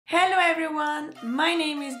Hello everyone, my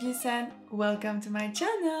name is Gülsen. Welcome to my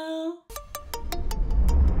channel.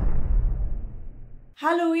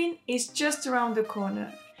 Halloween is just around the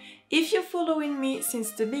corner. If you're following me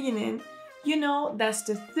since the beginning, you know that's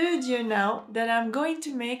the third year now that I'm going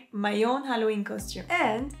to make my own Halloween costume.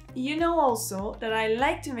 And you know also that I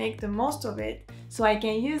like to make the most of it so I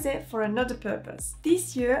can use it for another purpose.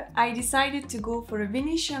 This year I decided to go for a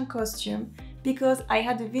Venetian costume because I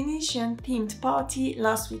had a Venetian themed party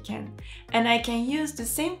last weekend and I can use the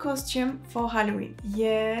same costume for Halloween.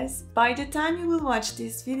 Yes, by the time you will watch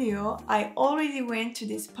this video, I already went to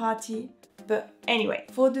this party. But anyway,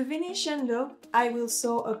 for the Venetian look, I will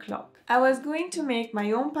sew a cloak. I was going to make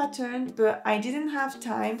my own pattern, but I didn't have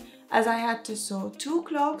time as I had to sew two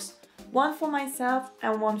cloaks, one for myself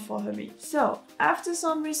and one for hubby. So, after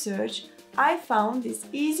some research, I found this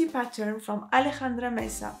easy pattern from Alejandra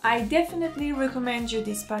Mesa. I definitely recommend you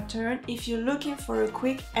this pattern if you're looking for a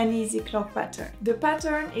quick and easy cloak pattern. The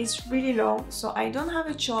pattern is really long, so I don't have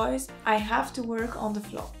a choice, I have to work on the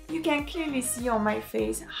floor. You can clearly see on my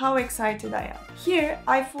face how excited I am. Here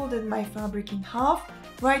I folded my fabric in half,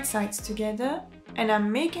 right sides together, and I'm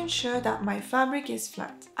making sure that my fabric is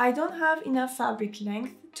flat. I don't have enough fabric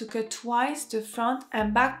length to cut twice the front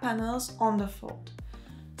and back panels on the fold.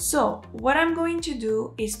 So what I'm going to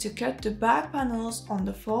do is to cut the back panels on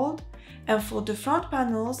the fold, and for the front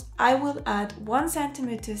panels I will add 1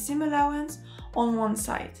 cm seam allowance on one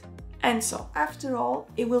side. And so after all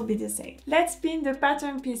it will be the same. Let's pin the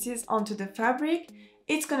pattern pieces onto the fabric.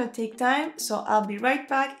 It's gonna take time, so I'll be right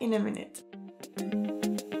back in a minute.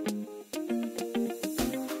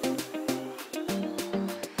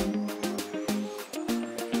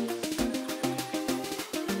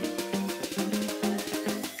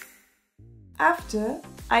 After,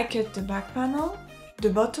 I cut the back panel, the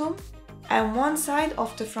bottom, and one side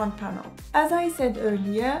of the front panel. As I said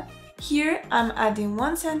earlier, here I'm adding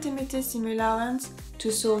 1 cm seam allowance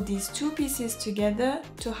to sew these two pieces together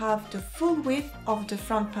to have the full width of the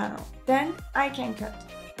front panel. Then I can cut.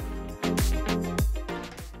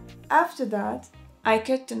 After that, I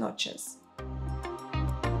cut the notches.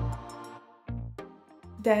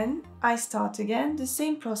 Then I start again the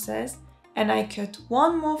same process and I cut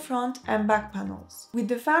one more front and back panels. With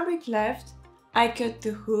the fabric left, I cut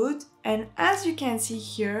the hood, and as you can see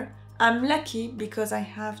here, I'm lucky because I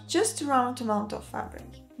have just the round amount of fabric.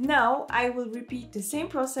 Now I will repeat the same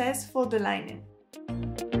process for the lining.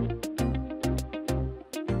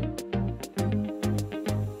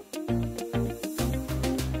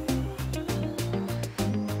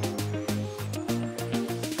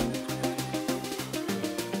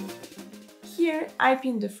 Here I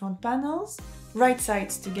pin the front panels, right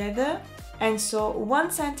sides together, and sew 1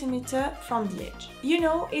 cm from the edge. You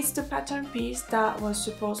know, it's the pattern piece that was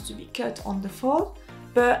supposed to be cut on the fold,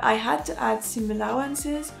 but I had to add seam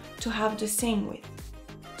allowances to have the same width.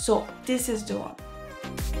 So this is the one.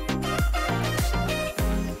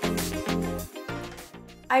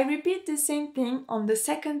 I repeat the same thing on the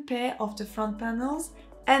second pair of the front panels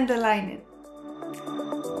and the lining.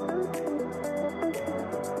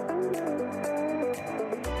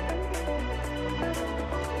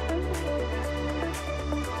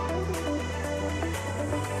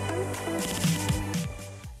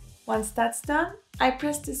 Once that's done, I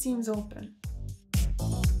press the seams open.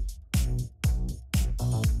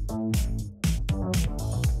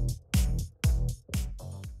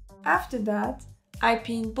 After that, I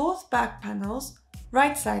pin both back panels,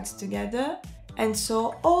 right sides together, and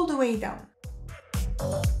sew all the way down.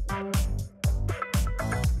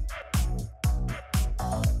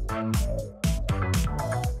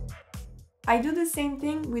 I do the same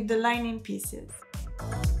thing with the lining pieces.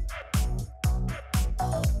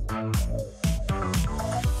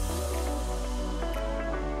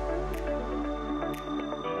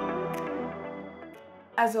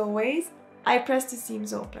 As always, I press the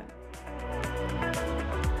seams open.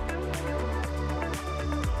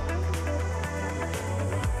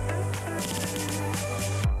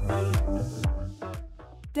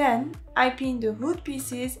 Then I pin the hood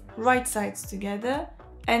pieces right sides together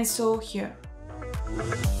and sew here.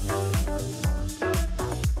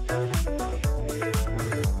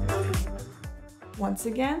 Once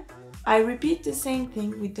again, I repeat the same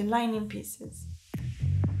thing with the lining pieces.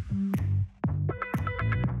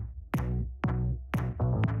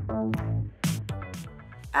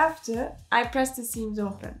 After, I press the seams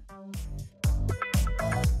open.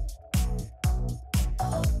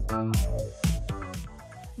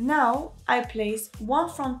 Now, I place one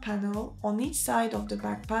front panel on each side of the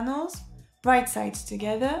back panels, right sides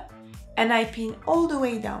together, and I pin all the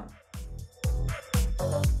way down.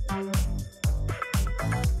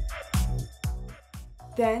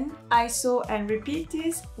 Then I sew and repeat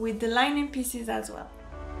this with the lining pieces as well.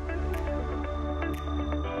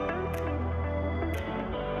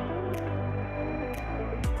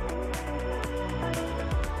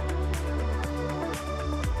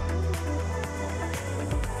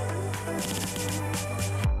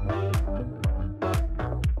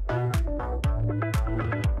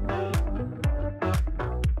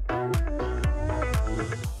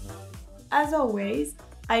 As always,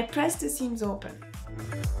 I press the seams open.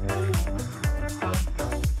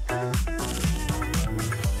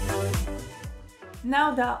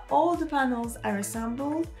 Now that all the panels are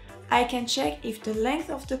assembled, I can check if the length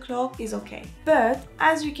of the cloak is okay. But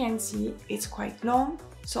as you can see, it's quite long,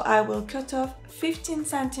 so I will cut off 15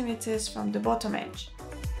 centimeters from the bottom edge.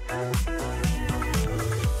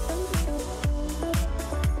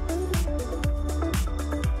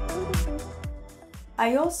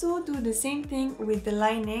 I also do the same thing with the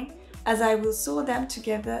lining, as I will sew them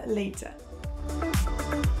together later.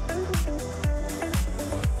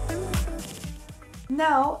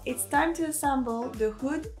 Now it's time to assemble the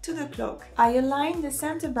hood to the cloak. I align the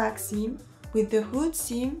center back seam with the hood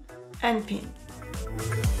seam and pin.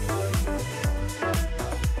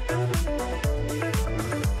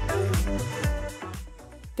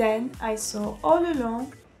 Then I sew all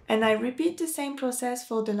along and I repeat the same process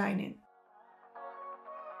for the lining.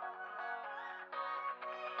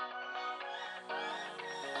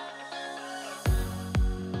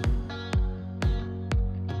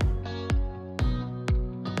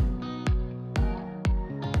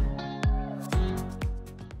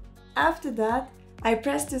 After that, I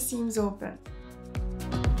press the seams open.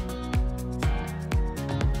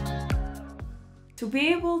 To be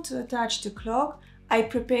able to attach the cloak, I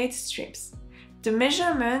prepared strips. The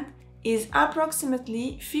measurement is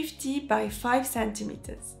approximately 50 by 5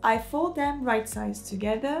 centimeters. I fold them right sides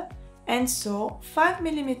together and sew 5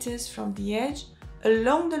 mm from the edge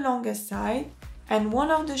along the longer side and one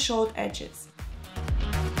of the short edges.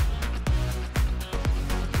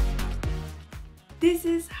 This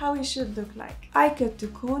is how it should look like. I cut the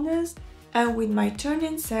corners and with my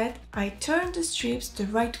turning set, I turn the strips the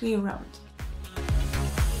right way around.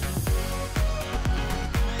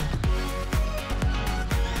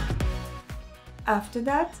 After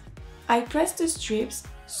that, I press the strips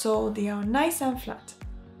so they are nice and flat.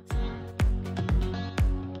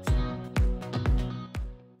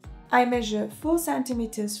 I measure 4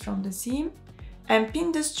 centimeters from the seam and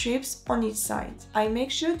pin the strips on each side. I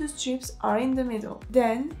make sure the strips are in the middle.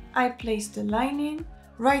 Then I place the lining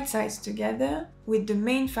right sides together with the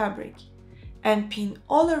main fabric and pin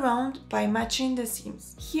all around by matching the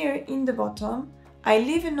seams. Here in the bottom, I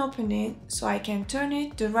leave an opening so I can turn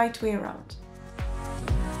it the right way around.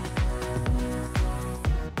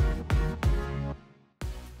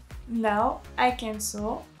 Now I can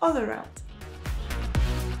sew all around.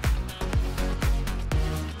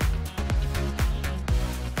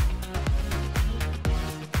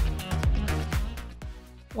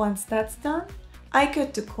 Once that's done, I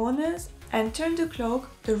cut the corners and turn the cloak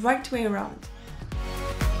the right way around.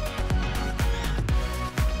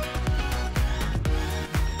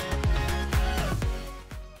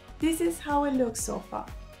 This is how it looks so far.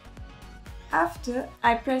 After,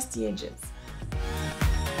 I press the edges.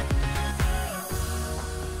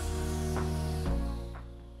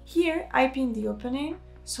 Here I pin the opening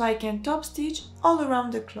so I can top stitch all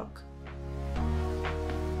around the cloak.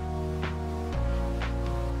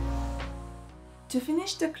 To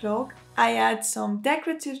finish the cloak, I add some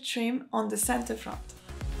decorative trim on the center front.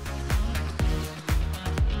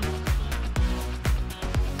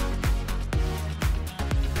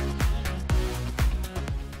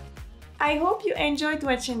 I hope you enjoyed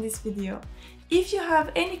watching this video. If you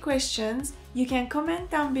have any questions, you can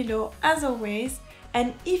comment down below as always,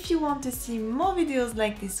 and if you want to see more videos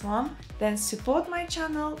like this one, then support my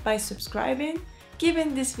channel by subscribing,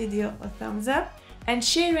 giving this video a thumbs up, and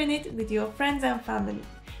sharing it with your friends and family.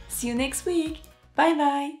 See you next week. Bye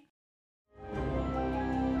bye!